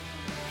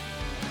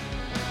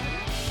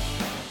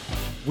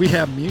we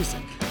have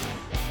music.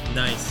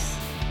 Nice.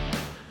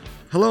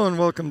 Hello and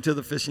welcome to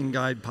the Fishing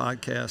Guide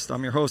Podcast.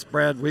 I'm your host,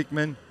 Brad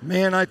Wiegmann.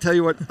 Man, I tell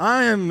you what,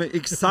 I am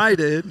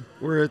excited.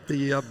 We're at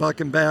the Buck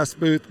and Bass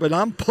booth, but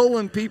I'm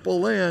pulling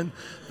people in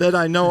that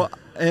I know,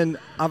 and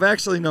I've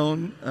actually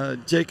known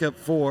Jacob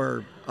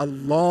for a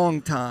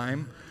long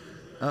time.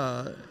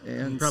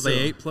 And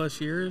Probably 8+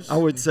 years. I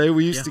would say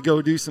we used to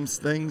go do some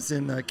things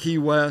in Key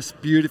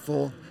West,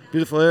 beautiful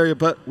area,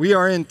 but we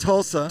are in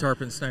Tulsa.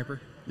 Tarpon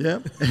Sniper. Yeah,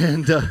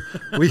 and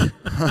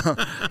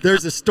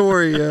there's a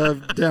story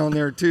down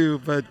there too,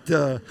 but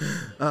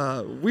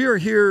we are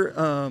here,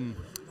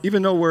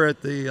 even though we're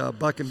at the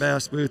Buck and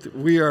Bass booth,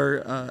 we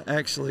are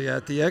actually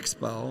at the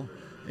expo,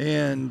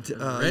 and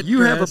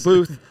you have a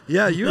booth.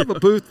 Yeah, you have a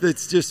booth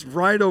that's just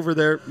right over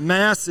there,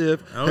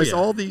 massive, has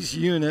all these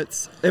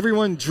units.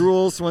 Everyone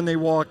drools when they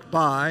walk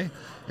by,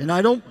 and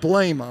I don't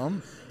blame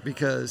them.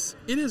 Because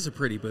it is a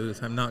pretty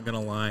booth, I'm not going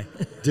to lie.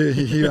 Dude,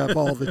 you have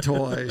all the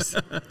toys,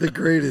 the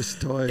greatest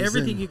toys.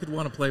 Everything you could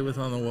want to play with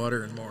on the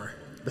water and more.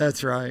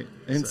 That's right.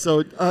 And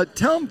so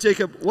tell them,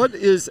 Jacob, what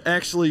is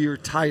actually your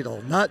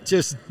title? Not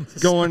just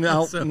going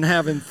out and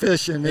having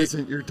fishing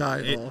isn't your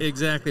title.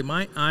 Exactly.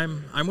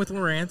 I'm with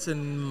Lowrance,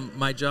 and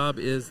my job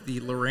is the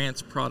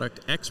Lowrance product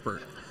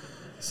expert.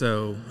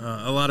 So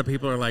a lot of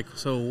people are like,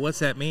 so what's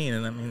that mean?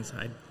 And that means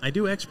I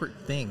do expert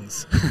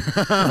things.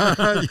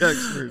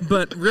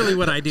 But really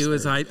what I do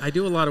is I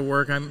do a lot of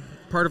work. I'm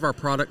part of our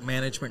product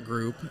management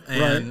group,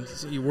 and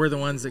we're the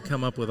ones that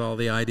come up with all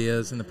the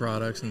ideas and the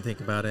products and think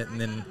about it and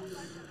then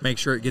make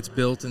sure it gets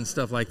built and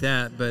stuff like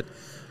that. But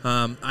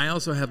I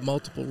also have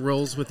multiple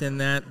roles within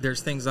that. There's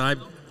things I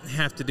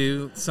have to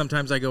do.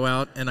 Sometimes I go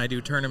out and I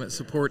do tournament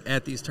support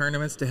at these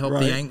tournaments to help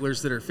the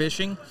anglers that are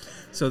fishing,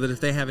 so that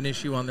if they have an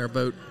issue on their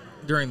boat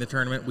during the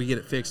tournament, we get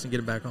it fixed and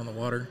get it back on the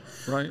water.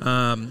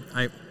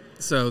 Right.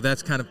 So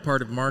that's kind of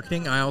part of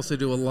marketing. I also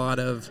do a lot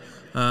of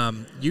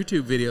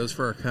YouTube videos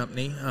for our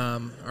company.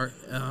 On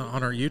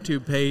our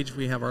YouTube page,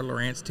 we have our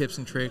Lowrance tips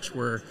and tricks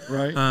where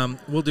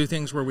we'll do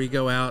things where we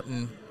go out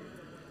and,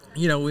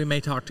 we may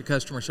talk to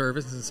customer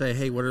service and say,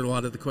 hey, what are a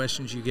lot of the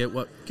questions you get?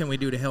 What can we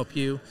do to help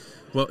you?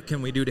 What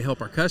can we do to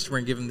help our customer,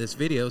 and give them this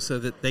video so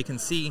that they can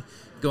see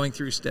going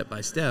through step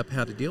by step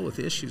how to deal with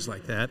issues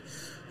like that.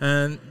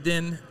 And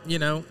then,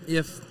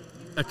 if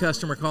a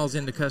customer calls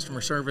into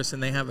customer service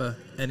and they have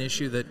an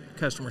issue that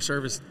customer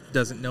service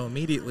doesn't know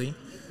immediately,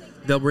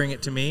 they'll bring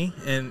it to me,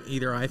 and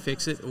either I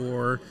fix it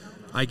or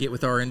I get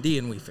with R&D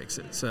and we fix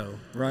it. So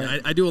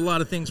I do a lot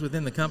of things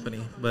within the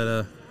company,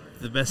 but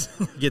the best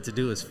thing I get to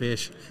do is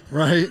fish.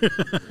 Right.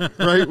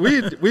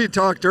 We had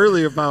talked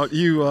earlier about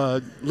you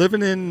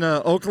living in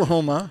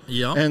Oklahoma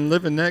and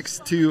living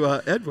next to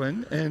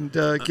Edwin and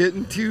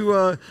getting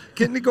to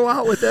go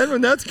out with Edwin.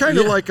 That's kind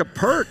of like a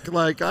perk.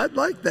 Like, I'd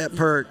like that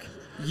perk.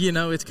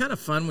 It's kind of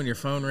fun when your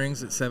phone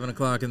rings at 7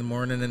 o'clock in the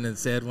morning and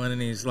it's Edwin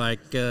and he's like,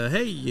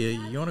 hey,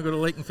 you want to go to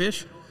the lake and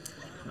fish?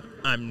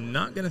 I'm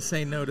not going to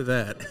say no to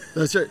that.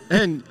 That's right.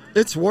 And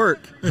it's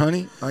work,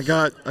 honey. I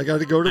got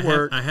to go to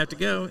work. I have to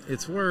go.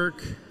 It's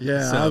work.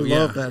 Yeah, so, I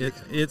love that.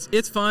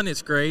 It's fun.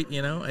 It's great.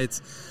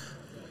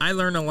 I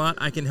learn a lot.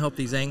 I can help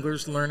these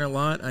anglers learn a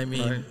lot. I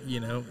mean,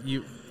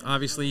 you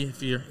obviously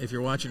if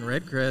you're watching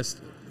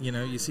Redcrest,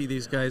 you see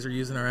these guys are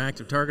using our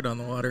active target on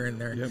the water, and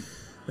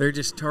they're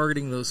just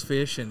targeting those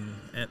fish and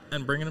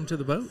bringing them to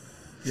the boat.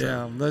 So,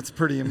 yeah, that's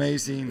pretty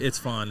amazing. It's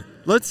fun.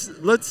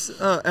 Let's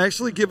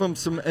actually give them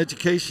some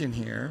education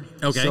here.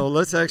 Okay. So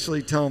let's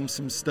actually tell them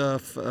some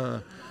stuff.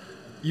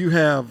 You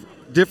have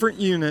different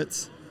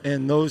units,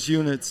 and those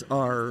units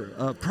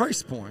are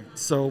price points.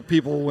 So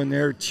people, when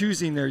they're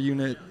choosing their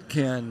unit,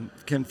 can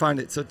find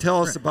it. So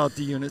tell us about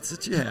the units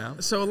that you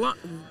have. So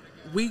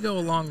we go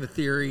along the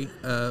theory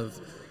of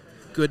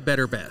good,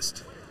 better,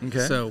 best. Okay.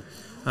 So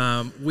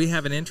we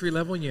have an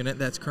entry-level unit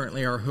that's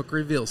currently our Hook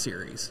Reveal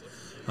series.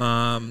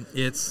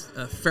 It's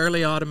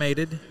fairly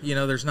automated.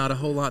 There's not a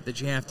whole lot that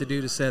you have to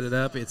do to set it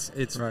up. It's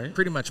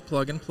pretty much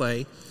plug and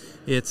play.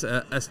 It's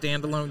a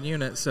standalone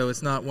unit, so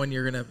it's not one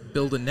you're going to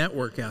build a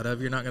network out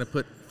of. You're not going to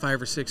put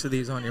 5 or 6 of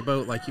these on your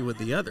boat like you would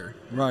the other.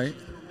 Right.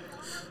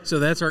 So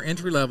that's our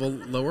entry-level,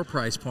 lower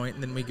price point,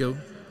 and then we go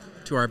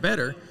to our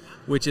better,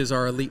 which is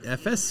our Elite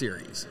FS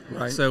series.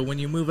 Right. So when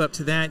you move up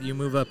to that, you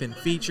move up in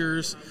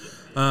features,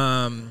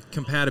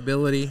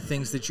 compatibility,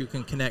 things that you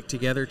can connect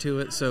together to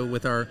it. So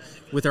with our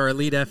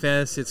Elite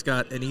FS, it's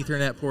got an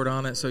Ethernet port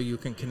on it, so you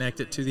can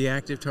connect it to the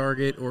active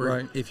target,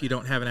 or if you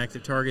don't have an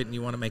active target and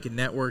you want to make a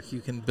network,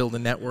 you can build a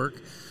network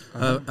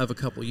of a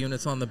couple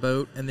units on the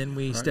boat, and then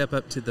we step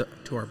up to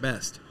our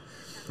best,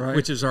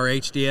 which is our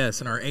HDS.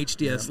 And our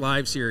HDS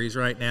Live series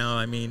right now,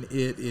 I mean,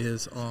 it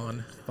is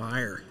on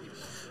fire.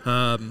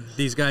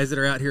 These guys that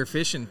are out here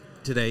fishing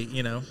today,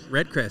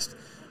 Redcrest,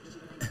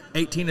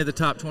 18 of the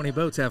top 20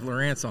 boats have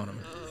Lowrance on them.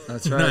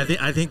 That's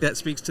right. I think that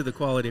speaks to the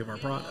quality of our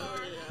product.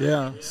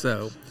 Yeah.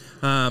 So,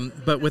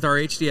 but with our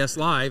HDS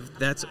Live,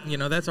 that's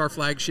our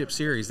flagship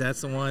series.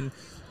 That's the one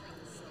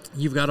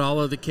You've got all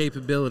of the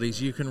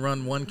capabilities. You can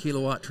run 1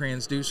 kilowatt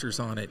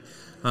transducers on it.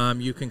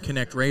 You can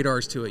connect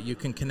radars to it. You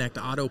can connect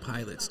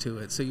autopilots to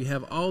it. So you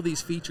have all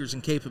these features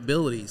and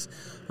capabilities.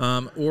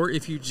 Or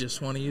if you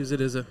just want to use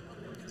it as a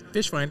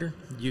fish finder,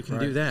 you can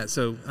do that.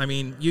 So, I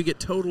mean, you get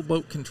total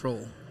boat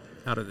control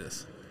out of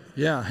this.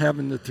 Yeah,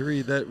 having the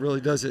 3, that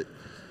really does it.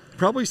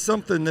 Probably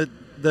something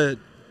that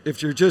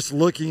if you're just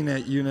looking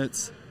at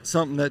units,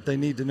 something that they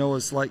need to know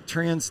is like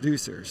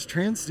transducers.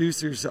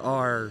 Transducers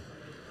are,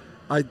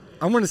 I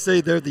want to say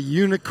they're the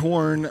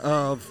unicorn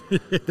of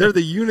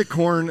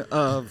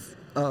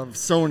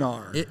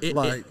sonar.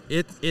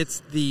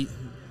 It's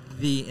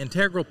the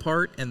integral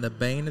part and the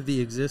bane of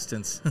the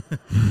existence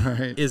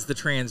is the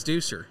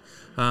transducer.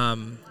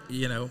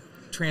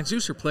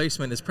 Transducer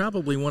placement is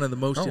probably one of the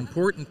most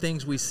important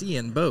things we see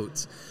in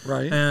boats.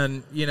 Right.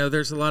 And,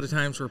 there's a lot of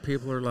times where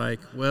people are like,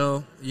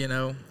 well,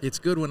 it's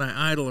good when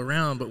I idle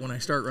around, but when I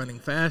start running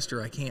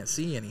faster, I can't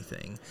see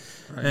anything.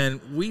 Right. And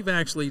we've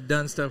actually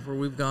done stuff where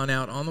we've gone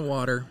out on the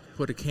water,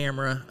 put a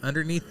camera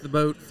underneath the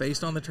boat,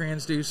 faced on the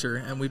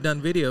transducer, and we've done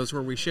videos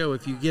where we show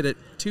if you get it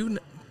too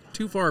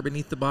far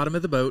beneath the bottom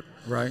of the boat,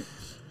 right,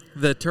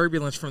 the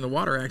turbulence from the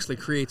water actually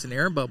creates an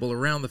air bubble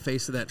around the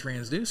face of that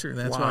transducer, and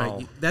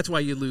that's why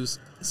you lose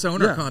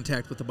sonar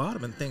contact with the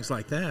bottom and things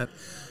like that.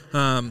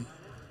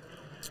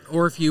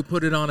 Or if you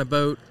put it on a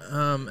boat,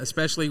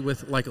 especially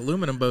with like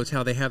aluminum boats,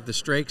 how they have the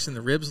strakes and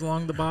the ribs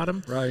along the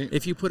bottom. Right.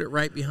 If you put it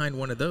right behind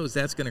one of those,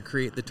 that's going to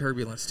create the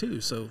turbulence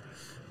too. So,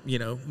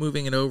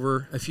 moving it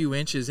over a few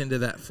inches into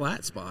that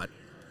flat spot,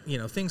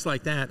 things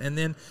like that. And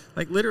then,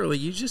 like, literally,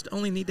 you just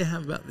only need to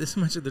have about this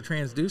much of the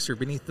transducer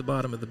beneath the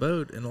bottom of the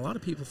boat. And a lot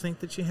of people think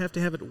that you have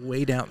to have it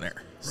way down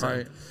there.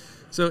 Right.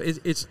 So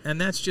and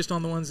that's just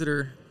on the ones that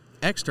are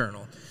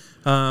external.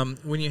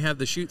 When you have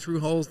the shoot-through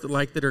holes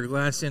that are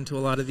glassed into a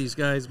lot of these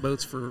guys'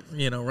 boats for,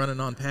 running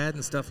on pad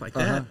and stuff like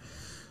that,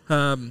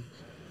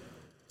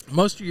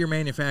 most of your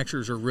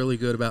manufacturers are really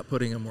good about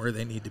putting them where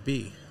they need to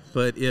be.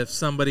 But if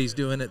somebody's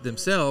doing it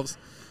themselves,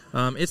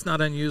 it's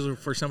not unusual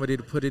for somebody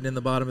to put it in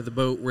the bottom of the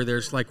boat where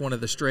there's like one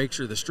of the strakes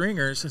or the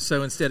stringers.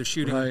 So instead of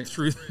shooting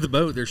through the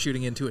boat, they're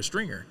shooting into a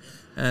stringer.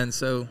 And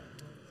so,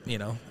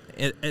 in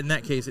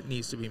that case, it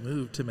needs to be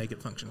moved to make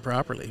it function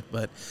properly.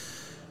 But,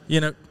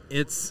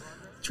 it's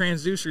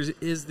transducers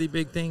is the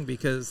big thing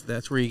because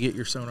that's where you get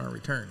your sonar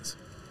returns.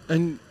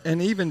 And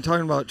even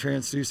talking about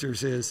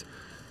transducers is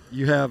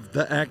you have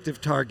the active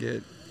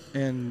target.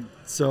 And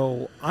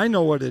so I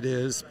know what it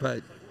is,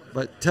 but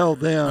tell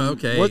them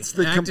what's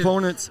the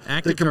components.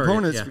 The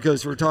components, target,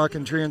 because we're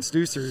talking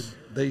transducer,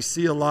 they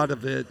see a lot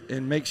of it,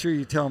 and make sure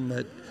you tell them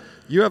that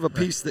you have a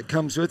piece that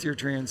comes with your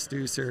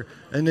transducer,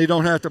 and they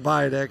don't have to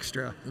buy it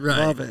extra. Right.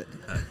 Love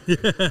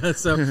it.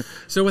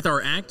 So with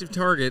our active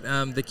target,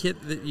 the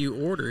kit that you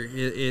order,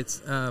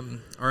 it's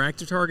our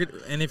active target,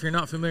 and if you're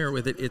not familiar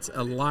with it, it's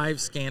a live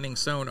scanning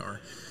sonar.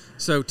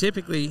 So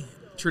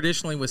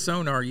traditionally with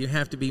sonar, you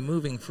have to be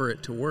moving for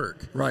it to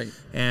work. Right.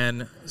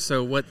 And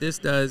so what this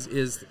does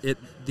is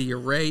the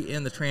array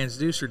in the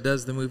transducer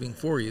does the moving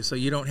for you. So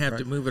you don't have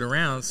to move it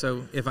around.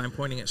 So if I'm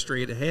pointing it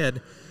straight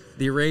ahead,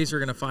 the arrays are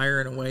going to fire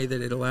in a way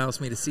that it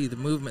allows me to see the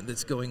movement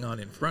that's going on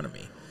in front of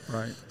me.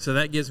 Right. So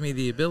that gives me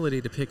the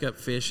ability to pick up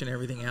fish and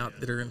everything out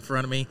that are in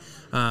front of me.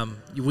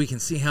 We can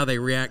see how they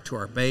react to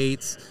our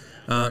baits.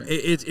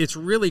 It's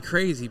really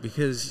crazy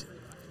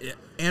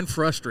and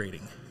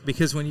frustrating.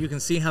 Because when you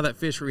can see how that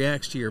fish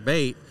reacts to your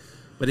bait,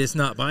 but it's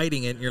not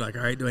biting it, and you're like,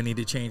 all right, do I need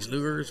to change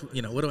lures?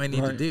 What do I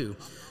need to do?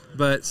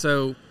 But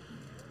so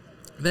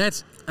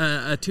that's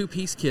a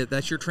 2-piece kit.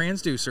 That's your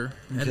transducer.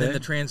 And then the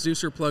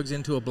transducer plugs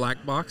into a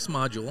black box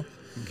module.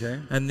 Okay.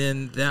 And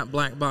then that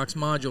black box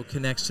module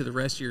connects to the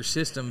rest of your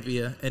system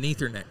via an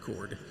Ethernet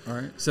cord. All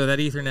right. So that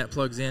Ethernet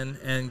plugs in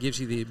and gives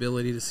you the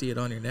ability to see it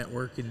on your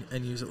network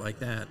and use it like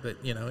that. But,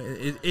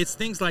 it's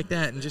things like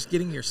that and just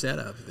getting your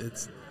setup.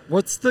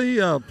 What's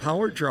the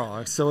power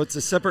draw? So it's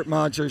a separate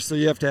module, so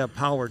you have to have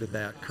power to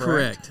that,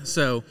 correct? Correct.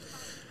 So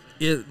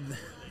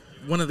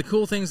one of the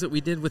cool things that we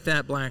did with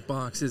that black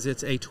box is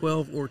it's a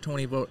 12 or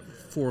 24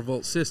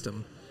 volt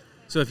system.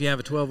 So if you have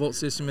a 12-volt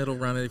system, it'll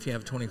run it. If you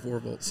have a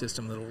 24-volt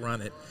system, it'll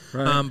run it.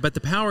 Right. But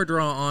the power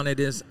draw on it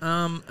is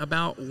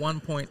about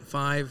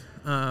 1.5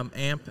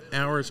 amp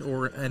hours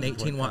or an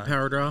 18-watt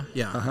power draw.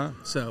 Yeah. Uh-huh.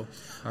 So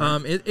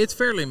it's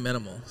fairly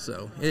minimal.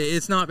 So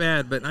it's not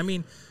bad. But, I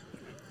mean,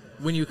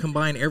 when you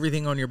combine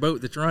everything on your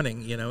boat that's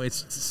running,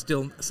 it's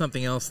still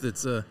something else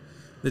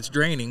that's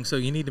draining, so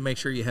you need to make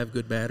sure you have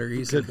good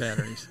batteries. Good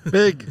batteries.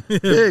 Big,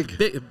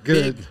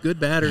 good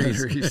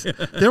batteries.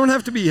 They don't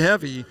have to be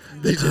heavy.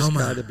 They just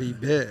got to be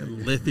big.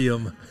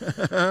 Lithium.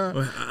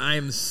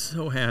 I'm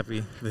so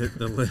happy that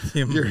the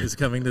lithium is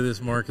coming to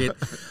this market.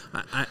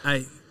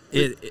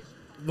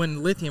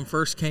 When lithium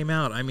first came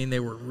out, I mean,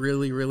 they were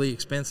really, really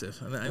expensive.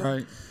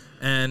 Right.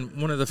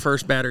 And one of the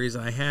first batteries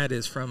I had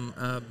is from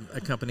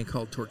a company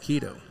called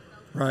Torqeedo.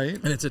 Right.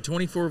 And it's a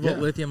 24-volt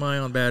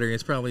lithium-ion battery.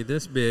 It's probably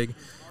this big.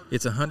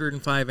 It's a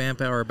 105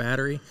 amp hour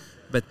battery,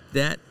 but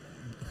that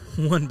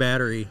one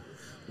battery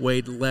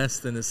weighed less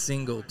than a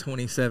single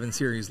 27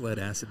 series lead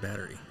acid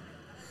battery.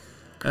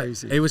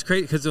 crazy. It was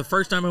crazy because the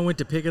first time I went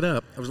to pick it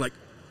up, I was like,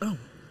 oh,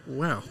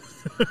 wow.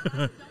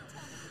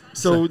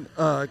 So,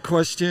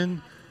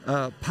 question,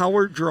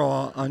 power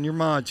draw on your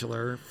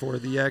modular for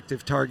the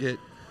active target.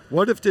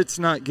 What if it's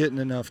not getting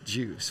enough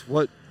juice?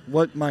 What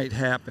might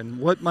happen?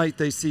 What might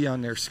they see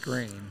on their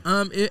screen?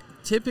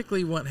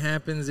 Typically what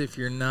happens if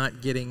you're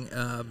not getting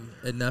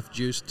enough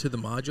juice to the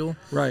module,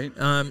 right?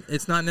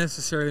 It's not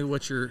necessarily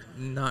what you're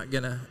not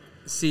going to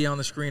see on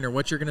the screen or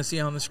what you're going to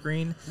see on the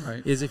screen.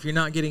 Right. Is if you're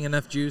not getting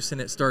enough juice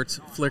and it starts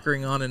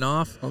flickering on and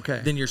off,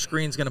 okay, then your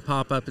screen's going to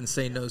pop up and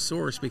say no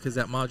source because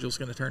that module's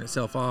going to turn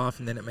itself off,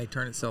 and then it may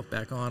turn itself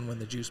back on when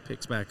the juice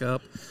picks back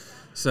up.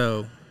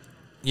 So,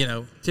 you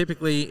know,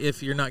 typically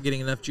if you're not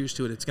getting enough juice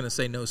to it, it's going to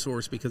say no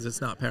source because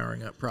it's not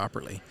powering up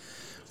properly.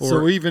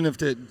 So even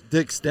if it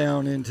dips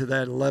down into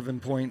that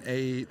 11.8,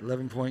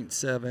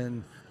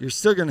 11.7, you're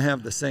still going to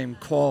have the same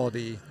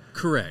quality,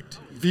 correct,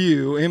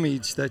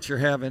 image that you're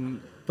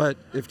having. But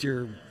if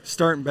your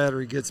starting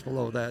battery gets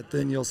below that,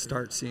 then you'll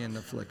start seeing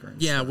the flickering.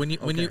 Yeah,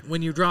 stuff.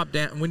 when you drop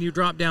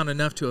down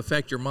enough to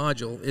affect your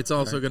module, it's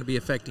also right. going to be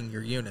affecting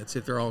your units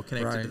if they're all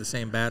connected right. to the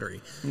same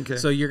battery. Okay.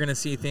 So you're going to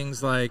see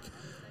things like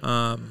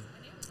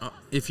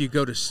if you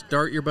go to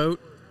start your boat,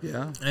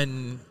 yeah,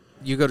 and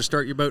you go to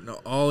start your boat and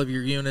all of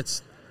your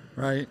units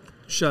right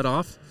shut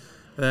off,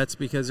 that's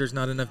because there's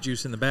not enough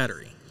juice in the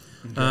battery.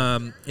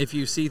 Okay. If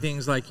you see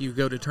things like you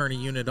go to turn a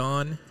unit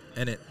on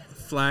and it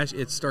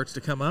starts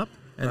to come up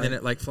and right. then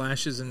it like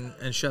flashes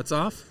and shuts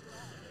off,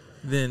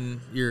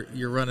 then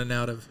you're running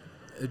out of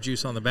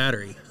juice on the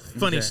battery.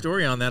 Funny okay.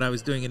 story on that, I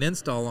was doing an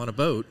install on a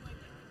boat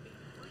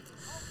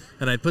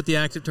and I'd put the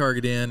active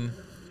target in,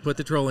 put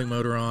the trolling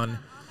motor on,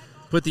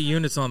 put the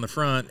units on the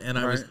front, and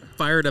I was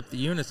fired up the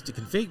units to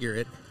configure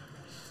it,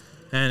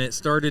 and it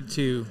started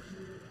to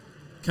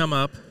come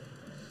up,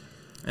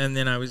 and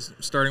then I was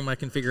starting my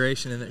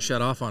configuration and it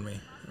shut off on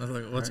me. I was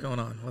like, what's going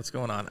on? What's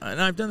going on?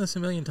 And I've done this a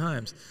million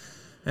times.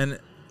 And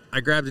I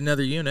grabbed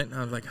another unit, and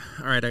I was like,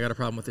 all right, I got a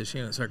problem with this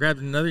unit. So I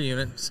grabbed another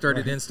unit,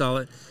 started to install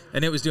it,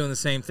 and it was doing the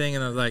same thing,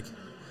 and I was like,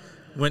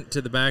 went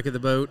to the back of the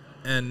boat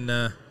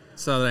and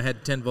saw that I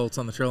had 10 volts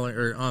on the trolling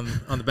or on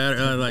the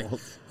battery. I was like,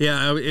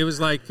 yeah, it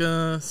was like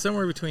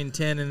somewhere between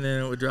 10 and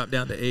then it would drop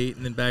down to 8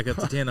 and then back up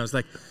to 10. I was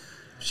like,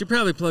 should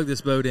probably plug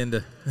this boat in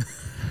to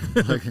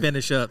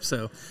finish up.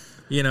 So,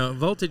 you know,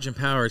 voltage and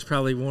power is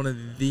probably one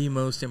of the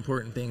most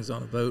important things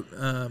on a boat.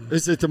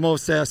 Is it the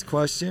most asked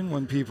question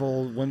when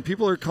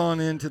people are calling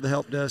in to the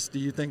help desk? Do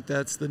you think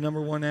that's the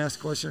number one asked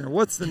question, or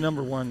what's the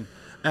number one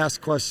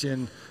asked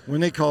question when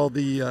they call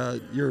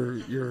the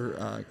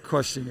your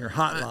question, your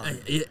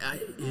hotline?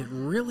 It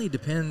really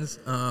depends.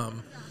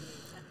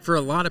 For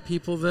a lot of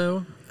people,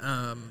 though,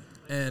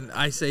 and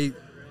I say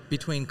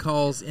between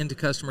calls into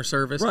customer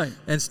service right.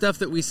 and stuff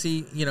that we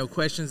see, you know,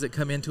 questions that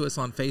come into us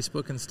on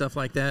Facebook and stuff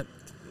like that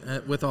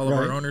with all of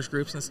right. our owners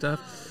groups and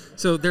stuff.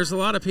 So there's a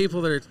lot of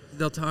people that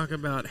they'll talk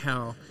about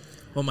how,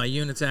 well, my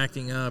unit's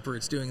acting up, or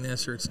it's doing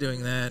this, or it's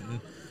doing that,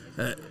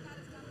 and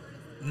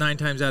 9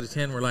 times out of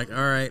 10 we're like,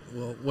 all right,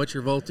 well, what's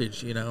your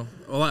voltage? You know,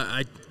 well,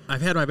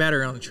 I've had my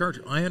battery on the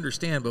charger. I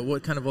understand, but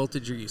what kind of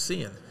voltage are you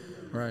seeing?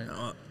 Right.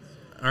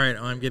 All right,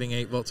 I'm getting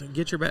 8 volts.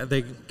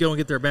 They go and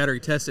get their battery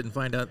tested and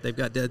find out they've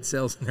got dead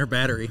cells in their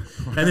battery,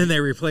 right. And then they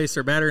replace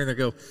their battery and they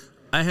go,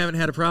 I haven't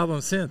had a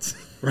problem since.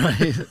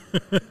 Right.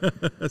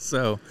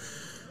 So,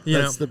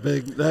 that's the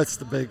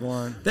big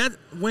one. That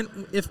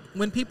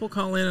when people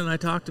call in and I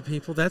talk to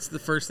people, that's the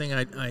first thing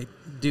I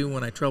do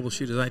when I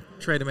troubleshoot is I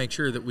try to make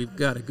sure that we've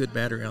got a good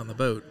battery on the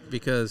boat,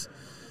 because,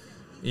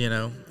 you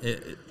know,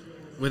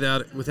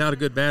 without a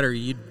good battery,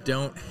 you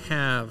don't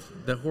have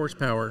the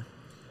horsepower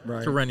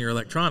right. to run your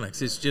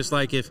electronics. It's just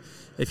like if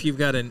you've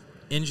got an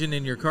engine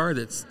in your car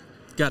that's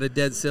got a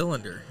dead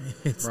cylinder,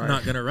 it's right.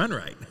 not going to run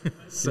right.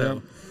 So,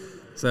 yep.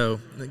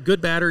 So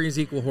good batteries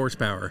equal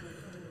horsepower.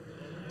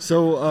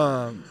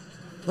 So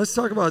let's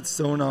talk about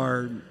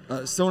sonar.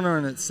 Sonar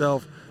in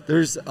itself.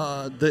 There's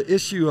the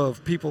issue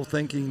of people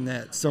thinking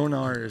that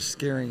sonar is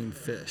scaring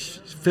fish.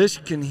 Fish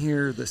can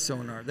hear the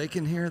sonar. They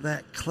can hear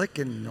that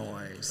clicking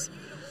noise.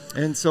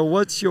 And so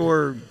what's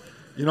your,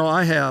 you know,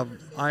 I have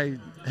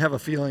a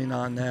feeling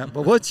on that,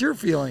 but what's your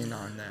feeling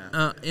on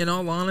that? In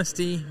all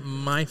honesty,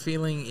 my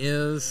feeling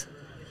is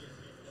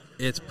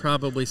it's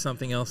probably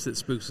something else that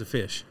spooks the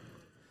fish.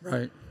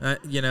 Right.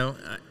 You know,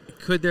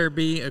 could there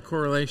be a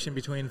correlation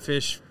between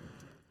fish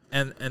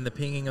and the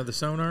pinging of the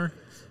sonar?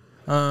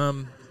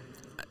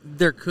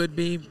 There could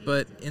be,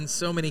 but in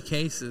so many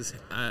cases,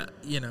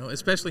 you know,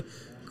 especially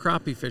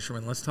crappie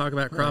fishermen. Let's talk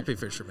about crappie right.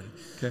 fishermen.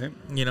 Okay.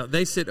 You know,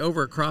 they sit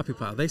over a crappie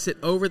pile. They sit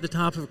over the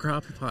top of a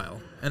crappie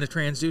pile and a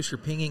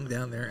transducer pinging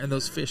down there, and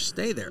those fish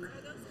stay there.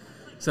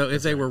 So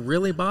if they were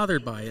really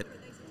bothered by it,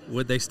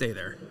 would they stay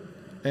there?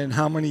 And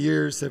how many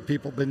years have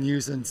people been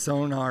using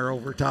sonar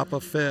over top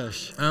of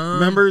fish?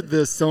 Remember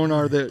the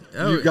sonar that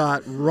you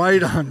got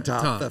right on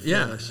top of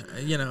the fish? Yeah,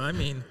 you know, I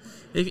mean,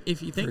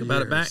 if you think For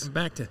about years. it,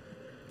 back to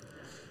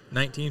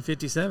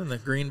 1957, the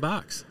green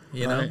box.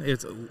 You right. know,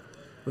 it's a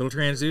little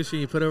transducer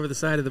you put over the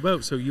side of the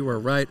boat, so you are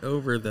right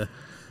over the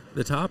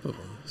the top of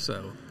them.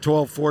 So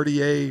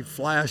 1240A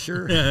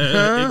flasher.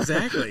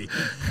 Exactly.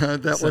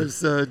 That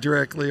was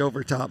directly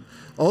over top.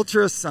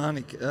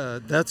 Ultrasonic,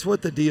 that's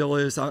what the deal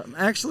is. I'm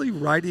actually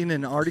writing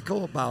an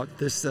article about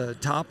this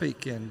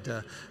topic, and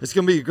it's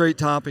going to be a great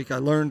topic. I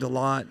learned a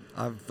lot.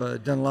 I've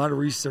done a lot of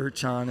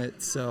research on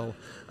it, so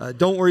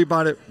don't worry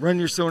about it. Run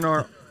your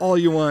sonar all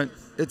you want.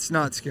 It's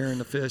not scaring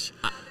the fish.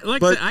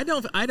 Like I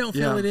said, I don't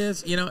feel it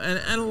is. You know,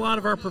 and a lot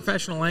of our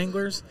professional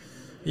anglers,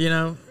 you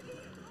know,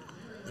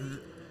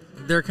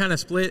 they're kind of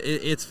split.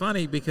 It's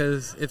funny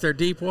because if they're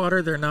deep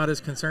water, they're not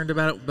as concerned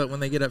about it. But when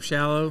they get up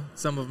shallow,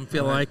 some of them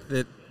feel like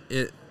that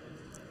it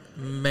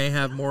may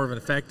have more of an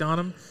effect on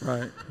them.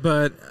 Right.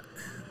 But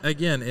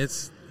again,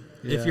 it's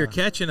if you're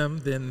catching them,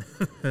 then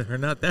they're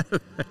not that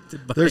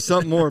affected by There's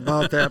something more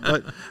about that,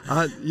 but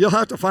you'll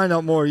have to find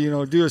out more. You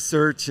know, do a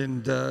search,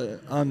 and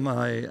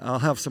I'll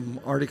have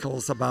some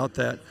articles about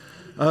that.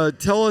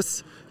 Tell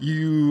us,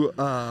 you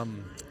a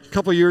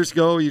couple years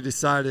ago, you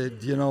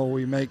decided, you know,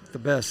 we make the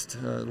best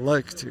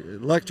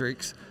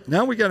electrics.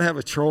 Now we got to have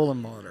a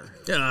trolling motor.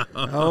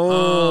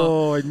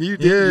 Oh, and you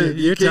did.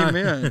 You came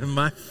in.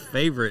 My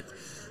favorite,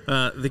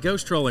 the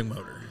Ghost trolling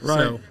motor.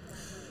 Right.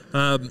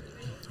 So,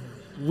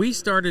 we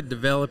started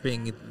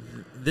developing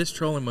this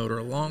trolling motor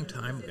a long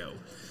time ago.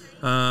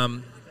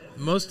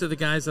 Most of the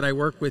guys that I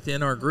work with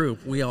in our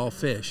group, we all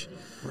fish.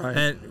 Right.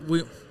 And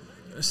we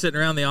sitting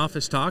around the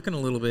office talking a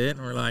little bit,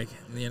 and we're like,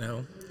 you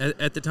know,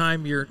 at the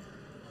time,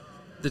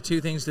 the two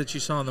things that you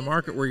saw in the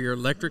market were your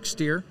electric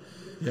steer,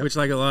 which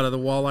like a lot of the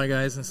walleye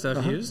guys and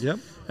stuff used. Yep.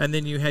 And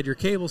then you had your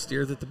cable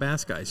steer that the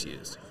bass guys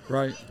used.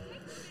 Right.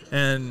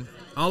 And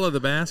all of the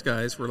bass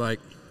guys were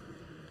like,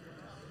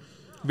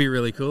 be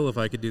really cool if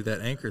I could do that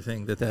anchor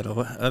thing that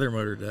other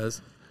motor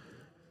does.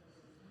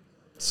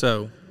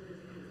 So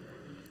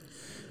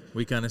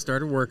we kind of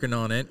started working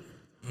on it,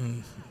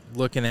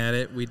 looking at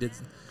it. We did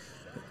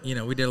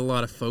a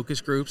lot of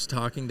focus groups,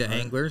 talking to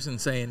anglers and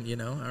saying, you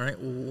know, all right,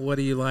 what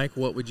do you like?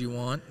 What would you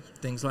want?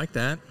 Things like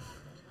that.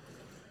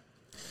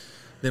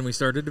 Then we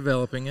started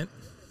developing it.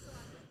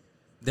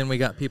 Then we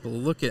got people to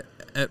look at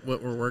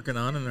what we're working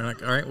on, and they're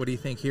like, all right, what do you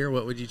think here?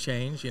 What would you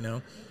change? You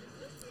know,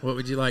 what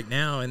would you like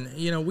now? And,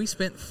 you know, we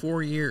spent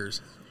 4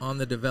 years on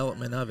the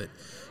development of it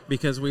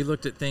because we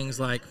looked at things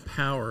like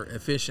power,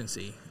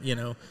 efficiency. You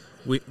know,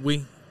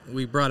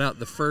 we brought out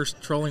the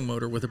first trolling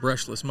motor with a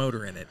brushless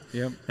motor in it.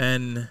 Yep.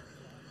 And,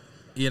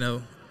 you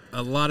know,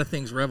 a lot of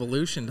things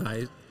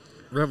revolutionized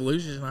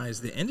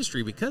the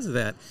industry because of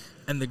that.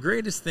 And the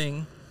greatest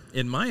thing,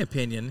 in my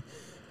opinion,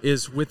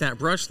 is with that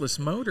brushless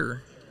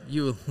motor,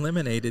 you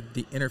eliminated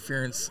the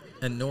interference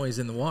and noise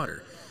in the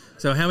water.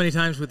 So how many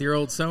times with your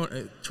old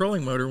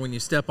trolling motor, when you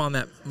step on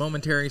that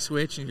momentary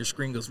switch and your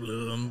screen goes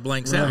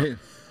blanks out?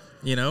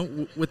 You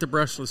know, with the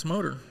brushless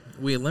motor,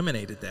 we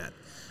eliminated that.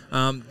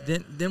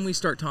 Then we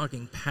start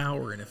talking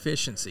power and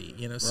efficiency.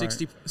 You know,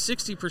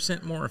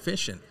 60% more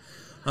efficient.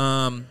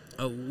 A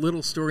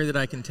little story that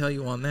I can tell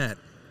you on that.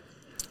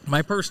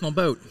 My personal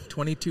boat,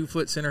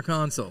 22-foot center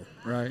console.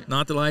 Right.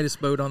 Not the lightest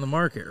boat on the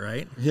market,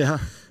 right? Yeah.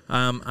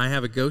 I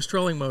have a Ghost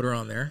trolling motor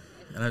on there,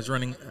 and I was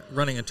running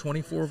a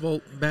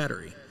 24-volt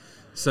battery.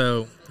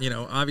 So, you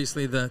know,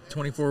 obviously the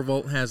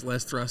 24-volt has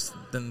less thrust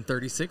than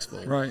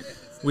 36-volt. Right.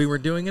 We were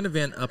doing an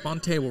event up on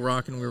Table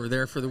Rock, and we were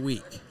there for the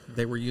week.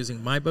 They were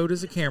using my boat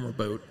as a camera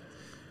boat,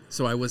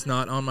 so I was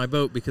not on my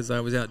boat because I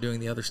was out doing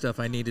the other stuff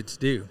I needed to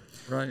do.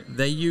 Right.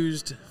 They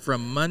used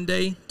from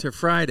Monday to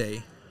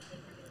Friday.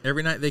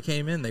 Every night they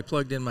came in, they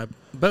plugged in my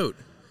boat,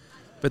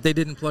 but they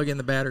didn't plug in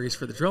the batteries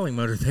for the trolling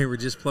motor. They were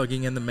just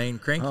plugging in the main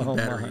cranking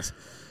batteries.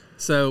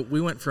 So we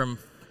went from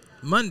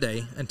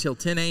Monday until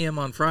 10 a.m.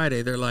 on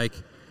Friday. They're like,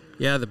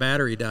 yeah, the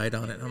battery died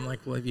on it. I'm like,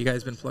 well, have you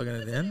guys been plugging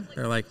it in?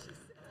 They're like,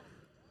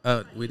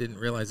 oh, we didn't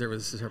realize there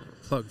was a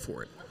separate plug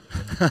for it.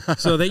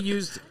 So they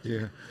used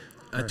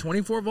a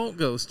 24-volt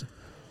Ghost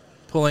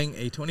pulling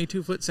a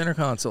 22-foot center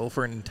console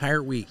for an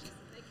entire week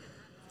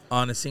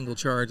on a single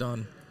charge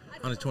on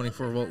a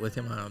 24-volt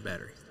lithium-ion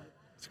battery.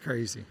 It's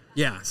crazy.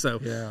 Yeah, so,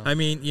 I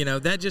mean, you know,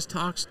 that just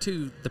talks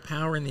to the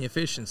power and the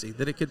efficiency,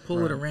 that it could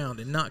pull it around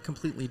and not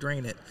completely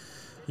drain it,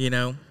 you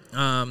know.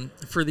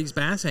 For these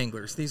bass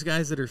anglers, these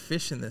guys that are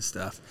fishing this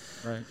stuff,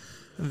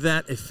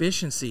 that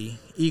efficiency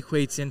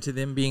equates into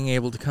them being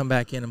able to come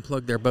back in and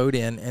plug their boat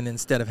in, and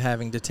instead of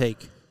having to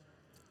take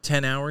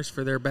 10 hours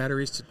for their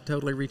batteries to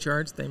totally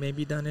recharge, they may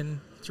be done in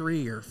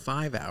 3 or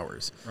 5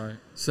 hours. Right.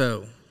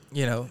 So,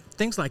 you know,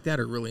 things like that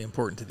are really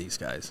important to these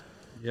guys.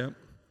 Yep.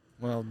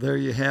 Well, there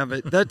you have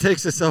it. That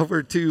takes us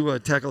over to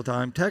Tackle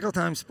Time. Tackle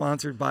Time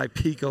sponsored by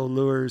PICO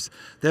Lures.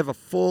 They have a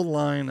full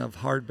line of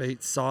hard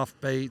baits,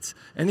 soft baits,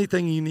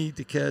 anything you need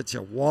to catch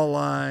a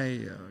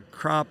walleye, a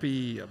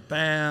crappie, a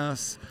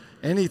bass,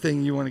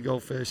 anything you want to go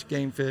fish,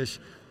 game fish.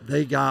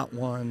 They got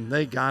one.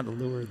 They got a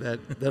lure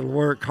that'll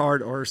work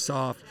hard or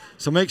soft.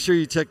 So make sure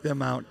you check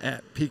them out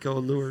at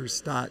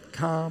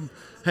PICOLures.com.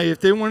 Hey, if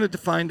they wanted to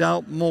find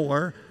out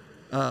more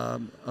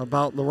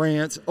about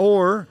Lowrance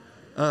or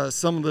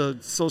some of the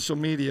social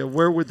media,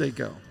 where would they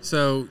go?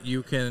 So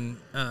you can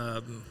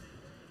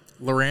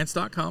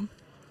Lowrance.com,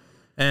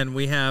 And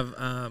we have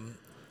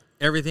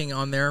everything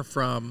on there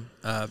from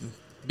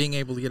being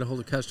able to get a hold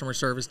of customer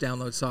service,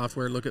 download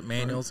software, look at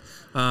manuals.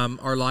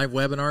 Our live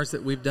webinars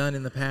that we've done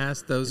in the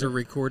past, those are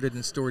recorded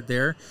and stored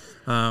there.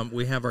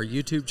 We have our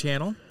YouTube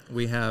channel.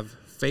 We have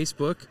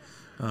Facebook.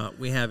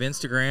 We have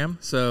Instagram.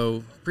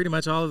 So pretty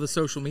much all of the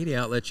social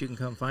media outlets you can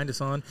come find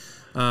us on.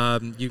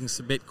 You can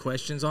submit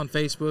questions on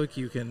Facebook.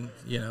 You can,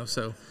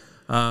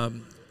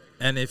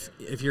 and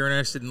if you're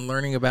interested in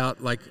learning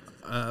about, like,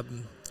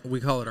 we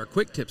call it our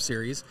quick tip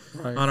series.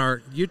 Right. On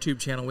our YouTube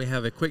channel, we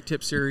have a quick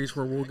tip series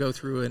where we'll go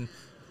through and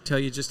tell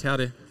you just how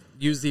to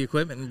use the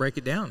equipment and break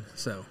it down.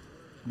 So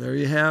there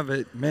you have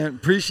it, man.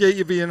 Appreciate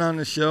you being on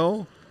the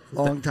show.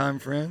 Long time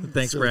friend.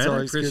 Thanks, Brad. It's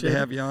always good to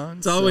have you on.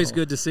 It's always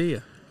good to see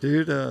you.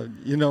 Dude,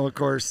 of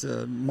course,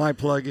 my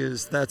plug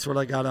is that's what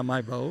I got on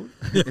my boat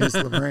is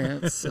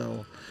Lowrance.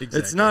 So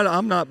exactly.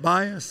 I'm not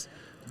biased,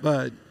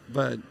 but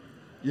I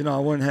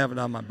wouldn't have it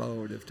on my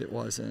boat if it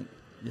wasn't,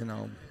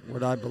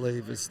 what I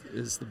believe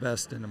is the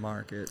best in the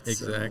market.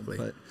 Exactly.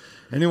 So,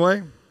 but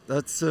anyway,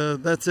 that's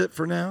it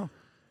for now.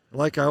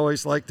 Like I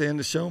always like to end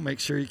the show, make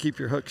sure you keep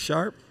your hook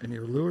sharp and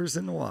your lures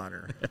in the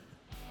water.